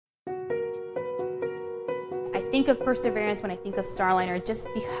think of perseverance when I think of Starliner, just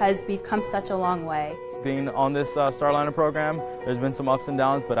because we've come such a long way. Being on this Starliner program, there's been some ups and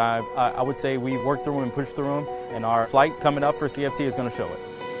downs, but I would say we've worked through them and pushed through them, and our flight coming up for CFT is going to show it.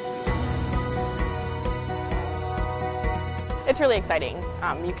 It's really exciting.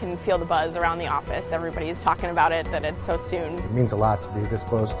 You can feel the buzz around the office. Everybody's talking about it, that it's so soon. It means a lot to be this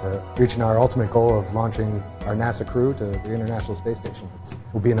close to reaching our ultimate goal of launching our NASA crew to the International Space Station. It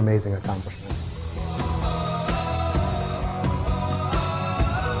will be an amazing accomplishment.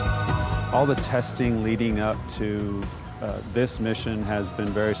 All the testing leading up to this mission has been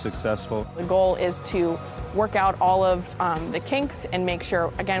very successful. The goal is to work out all of the kinks and make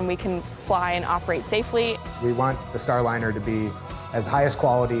sure, again, we can fly and operate safely. We want the Starliner to be as highest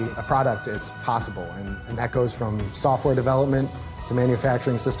quality a product as possible, and that goes from software development to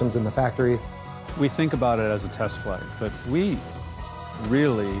manufacturing systems in the factory. We think about it as a test flight, but we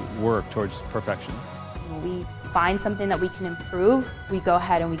really work towards perfection. When we find something that we can improve, we go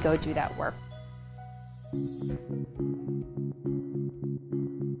ahead and we go do that work.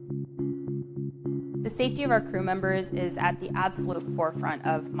 The safety of our crew members is at the absolute forefront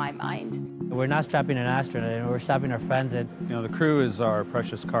of my mind. We're not strapping an astronaut, we're strapping our friends in. You know, the crew is our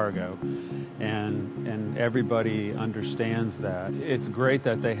precious cargo, and everybody understands that. It's great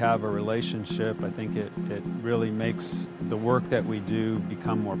that they have a relationship. I think it really makes the work that we do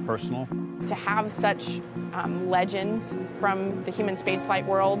become more personal. To have such legends from the human spaceflight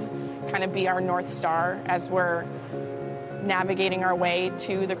world kind of be our North Star as we're navigating our way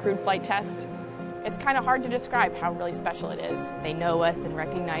to the crewed flight test, it's kind of hard to describe how really special it is. They know us and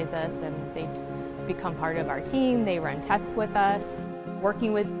recognize us, and they become part of our team. They run tests with us.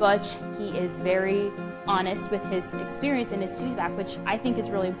 Working with Butch, he is very honest with his experience and his feedback, which I think is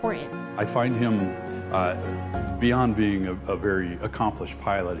really important. I find him, beyond being a very accomplished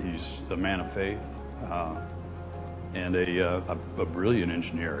pilot, he's a man of faith and a brilliant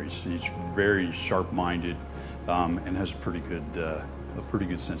engineer. He's very sharp-minded and has a pretty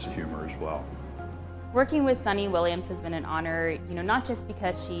good sense of humor as well. Working with Sunny Williams has been an honor, not just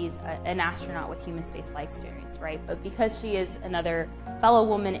because she's an astronaut with human spaceflight experience, right? But because she is another fellow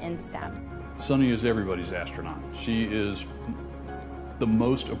woman in STEM. Sunny is everybody's astronaut. She is the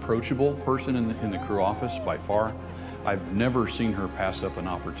most approachable person in the crew office by far. I've never seen her pass up an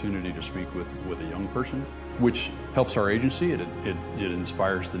opportunity to speak with a young person, which helps our agency. It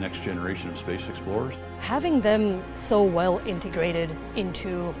inspires the next generation of space explorers. Having them so well integrated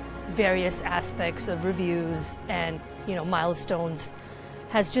into various aspects of reviews and milestones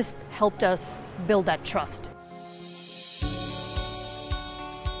has just helped us build that trust.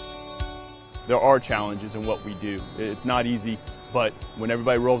 There are challenges in what we do. It's not easy, but when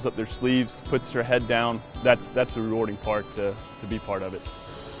everybody rolls up their sleeves, puts their head down, that's the rewarding part to be part of it.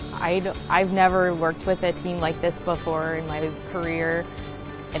 I've never worked with a team like this before in my career,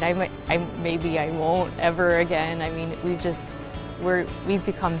 and maybe I won't ever again. I mean, we've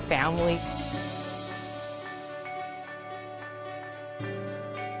become family.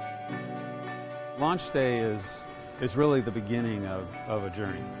 Launch day is really the beginning of a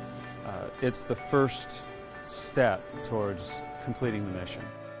journey. It's the first step towards completing the mission.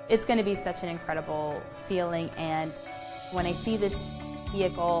 It's going to be such an incredible feeling, and when I see this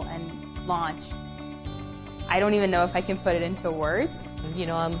vehicle and launch, I don't even know if I can put it into words.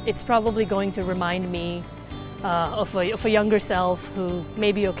 It's probably going to remind me of a younger self who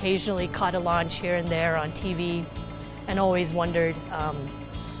maybe occasionally caught a launch here and there on TV and always wondered,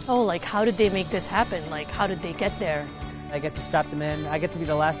 how did they make this happen? How did they get there? I get to strap them in. I get to be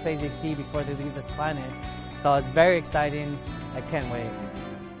the last phase they see before they leave this planet. So it's very exciting. I can't wait.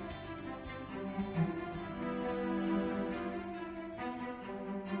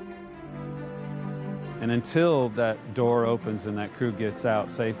 And until that door opens and that crew gets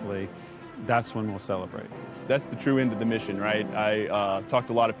out safely, that's when we'll celebrate. That's the true end of the mission, right? I talked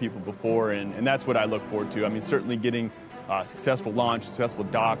to a lot of people before, and that's what I look forward to. I mean, certainly getting a successful launch, successful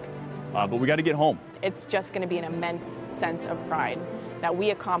dock, but we got to get home. It's just going to be an immense sense of pride that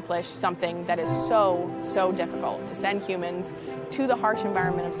we accomplished something that is so difficult, to send humans to the harsh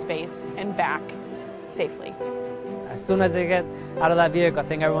environment of space and back safely. As soon as they get out of that vehicle, I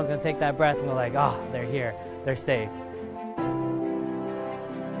think everyone's going to take that breath and go like, oh, they're here, they're safe.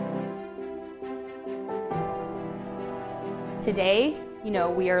 Today,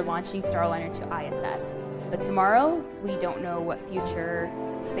 we are launching Starliner to ISS, but tomorrow we don't know what future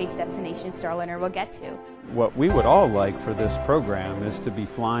space destination Starliner will get to. What we would all like for this program is to be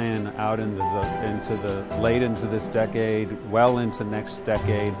flying out late into this decade, well into next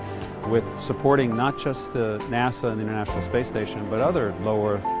decade, with supporting not just the NASA and the International Space Station, but other low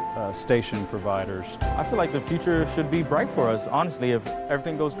Earth station providers. I feel like the future should be bright for us, honestly. If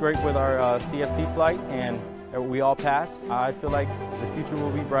everything goes great with our CFT flight and we all pass, I feel like the future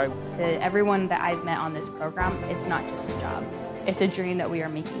will be bright. To everyone that I've met on this program, it's not just a job. It's a dream that we are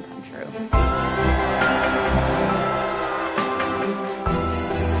making come true.